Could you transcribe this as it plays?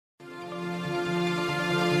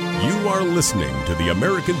You are listening to the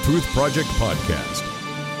American Truth Project podcast.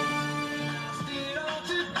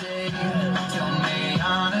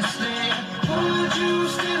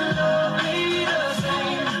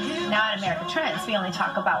 Now at America Trends, we only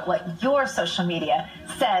talk about what your social media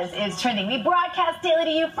says is trending. We broadcast daily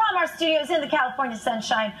to you from our studios in the California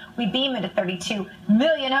sunshine. We beam into 32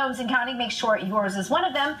 million homes and counting. Make sure yours is one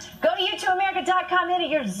of them. Go to you2america.com, enter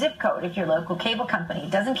your zip code if your local cable company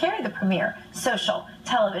doesn't carry the premier social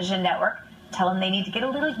television network. Tell them they need to get a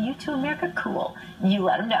little U2 America cool. You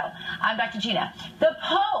let them know. I'm Dr. Gina. The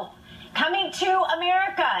Pope coming to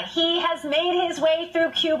America. He has made his way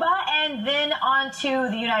through Cuba and then on to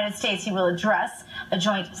the United States. He will address a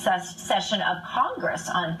joint session of Congress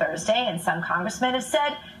on Thursday, and some congressmen have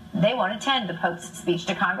said they won't attend the Pope's speech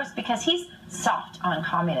to Congress because he's soft on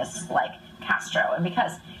communists like Castro and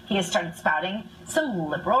because he has started spouting some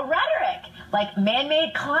liberal rhetoric like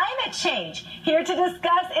man-made climate change. Here to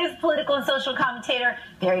discuss is political and social commentator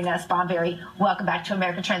Barry Nussbaum. Barry, welcome back to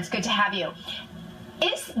America Trends. Good to have you.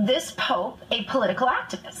 Is this Pope a political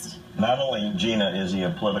activist? Not only, Gina, is he a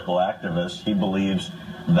political activist, he believes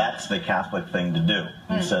that's the Catholic thing to do.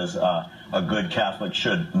 He says a good Catholic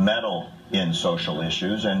should meddle in social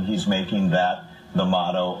issues, and he's making that the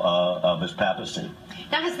motto of his papacy.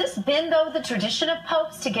 Now, has this been, though, the tradition of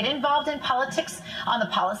popes to get involved in politics on the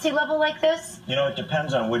policy level like this? You know, it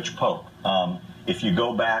depends on which pope. If you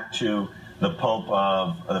go back to the Pope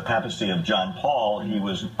of the papacy of John Paul, he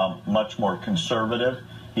was much more conservative.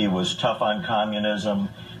 He was tough on communism.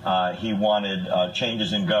 He wanted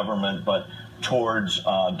changes in government, but towards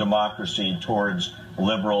democracy, towards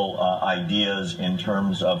liberal ideas in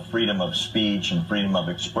terms of freedom of speech and freedom of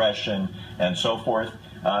expression and so forth.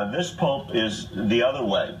 This Pope is the other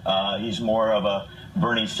way. He's more of a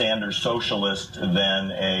Bernie Sanders socialist than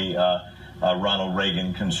a Ronald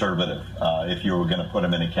Reagan conservative, if you were going to put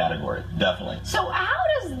him in a category, definitely. So how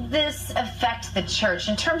does this affect the church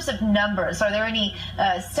in terms of numbers? Are there any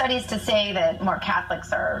studies to say that more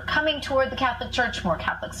Catholics are coming toward the Catholic Church, more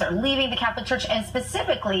Catholics are leaving the Catholic Church, and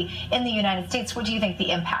specifically in the United States, what do you think the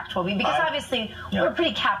impact will be? Because obviously we're a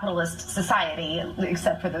pretty capitalist society,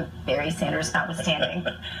 except for the Barry Sanders notwithstanding.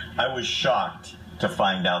 I was shocked to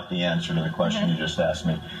find out the answer to the question you just asked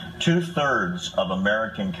me. 2/3 of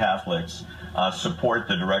American Catholics support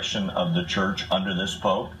the direction of the church under this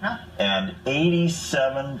Pope, and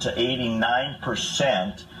 87 to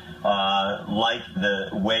 89% like the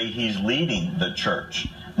way he's leading the church.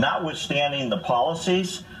 Notwithstanding the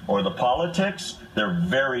policies or the politics, they're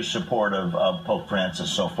very supportive of Pope Francis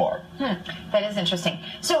so far. That is interesting.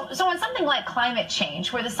 So on something like climate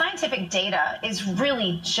change, where the scientific data is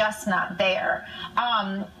really just not there,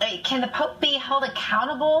 can the Pope be held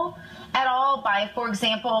accountable at all by, for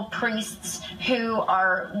example, priests who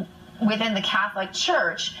are within the Catholic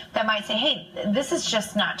Church that might say, hey, this is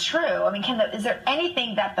just not true? I mean, is there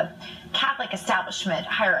anything that the Catholic establishment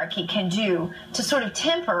hierarchy can do to sort of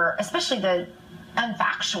temper, especially the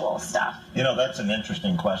unfactual stuff? You know, that's an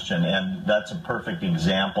interesting question, and that's a perfect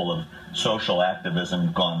example of social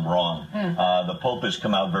activism gone wrong. The Pope has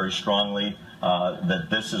come out very strongly that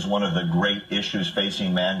this is one of the great issues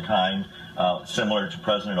facing mankind, similar to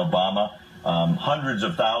President Obama. Hundreds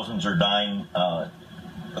of thousands are dying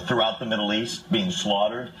throughout the Middle East, being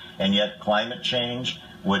slaughtered, and yet climate change,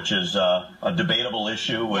 which is a debatable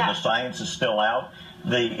issue where the science is still out.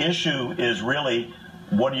 The issue is really,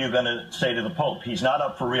 what are you going to say to the Pope? He's not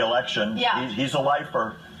up for re-election. He's a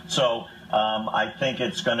lifer. So I think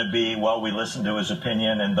it's going to be, well, we listen to his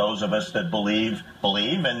opinion, and those of us that believe,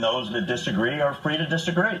 and those that disagree are free to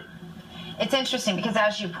disagree. It's interesting because,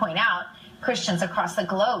 as you point out, Christians across the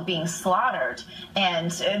globe being slaughtered, and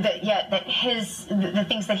the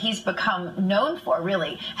things that he's become known for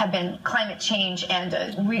really have been climate change and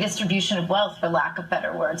redistribution of wealth, for lack of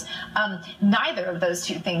better words. Neither of those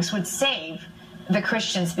two things would save the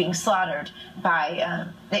Christians being slaughtered by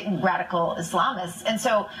radical Islamists. And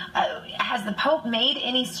so has the Pope made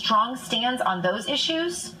any strong stands on those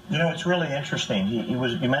issues? You know, it's really interesting.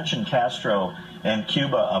 You mentioned Castro and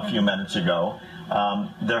Cuba a few minutes ago.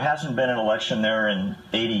 There hasn't been an election there in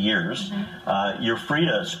 80 years. You're free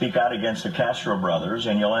to speak out against the Castro brothers,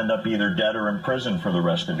 and you'll end up either dead or in prison for the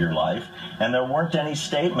rest of your life. And there weren't any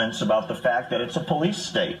statements about the fact that it's a police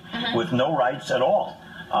state with no rights at all.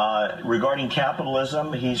 Regarding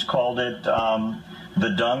capitalism, he's called it the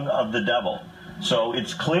dung of the devil. So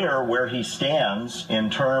it's clear where he stands in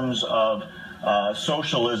terms of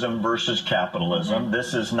socialism versus capitalism.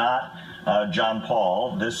 This is not John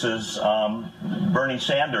Paul. This is Bernie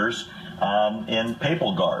Sanders in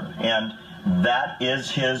papal garb. And that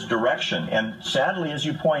is his direction. And sadly, as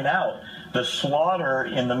you point out, the slaughter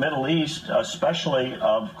in the Middle East, especially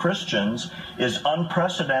of Christians, is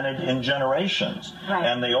unprecedented in generations. Right.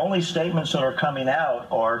 And the only statements that are coming out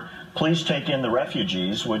are, please take in the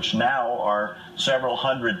refugees, which now are several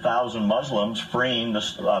 100,000 Muslims fleeing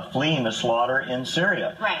the slaughter in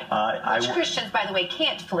Syria. Right. Which Christians, by the way,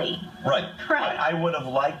 can't flee. Right. Right. I would have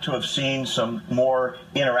liked to have seen some more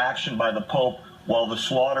interaction by the Pope while the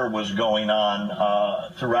slaughter was going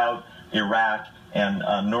on throughout Iraq and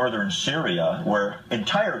northern Syria, where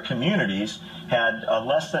entire communities had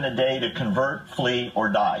less than a day to convert, flee, or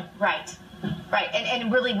die. Right. Right,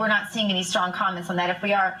 and really we're not seeing any strong comments on that. If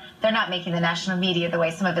we are, they're not making the national media the way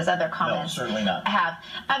some of his other comments certainly not. have.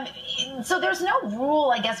 So there's no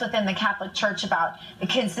rule, I guess, within the Catholic Church about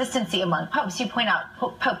consistency among popes. You point out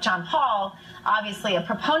Pope John Paul, obviously a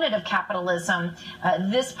proponent of capitalism.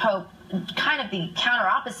 This pope, kind of the counter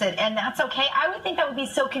opposite, and that's okay. I would think that would be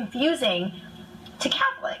so confusing to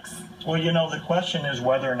Catholics. Well, the question is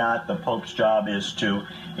whether or not the Pope's job is to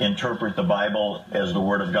interpret the Bible as the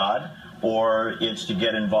Word of God, or it's to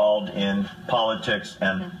get involved in politics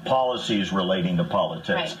and policies relating to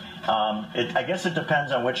politics. Right. I guess it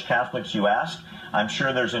depends on which Catholics you ask. I'm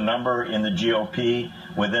sure there's a number in the GOP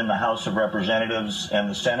within the House of Representatives and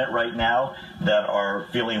the Senate right now that are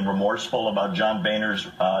feeling remorseful about John Boehner's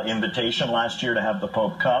invitation last year to have the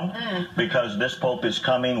Pope come, because this Pope is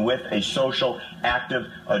coming with a social, active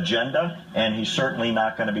agenda, and he's certainly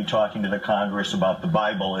not going to be talking to the Congress about the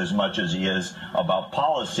Bible as much as he is about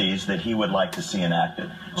policies that he would like to see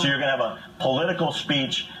enacted. So you're going to have a political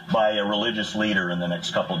speech by a religious leader in the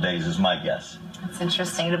next couple of days, is my guess. It's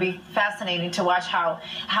interesting. It'll be fascinating to watch how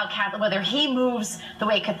Catholic, whether he moves the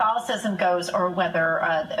way Catholicism goes, or whether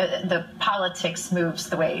the politics moves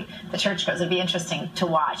the way the Church goes. It'll be interesting to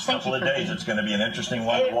watch. Thank you. A couple of days, it's going to be an interesting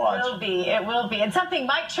one to watch. It will be. And something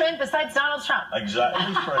might trend besides Donald Trump. Exactly.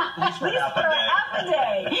 At least for half a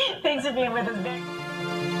day. Thanks for being with us, Vic.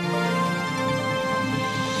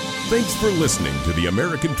 Thanks for listening to the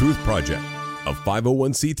American Truth Project, a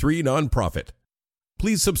 501c3 nonprofit.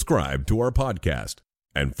 Please subscribe to our podcast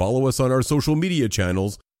and follow us on our social media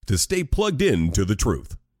channels to stay plugged in to the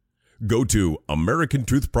truth. Go to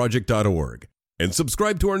americantruthproject.org and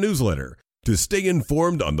subscribe to our newsletter to stay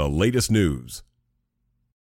informed on the latest news.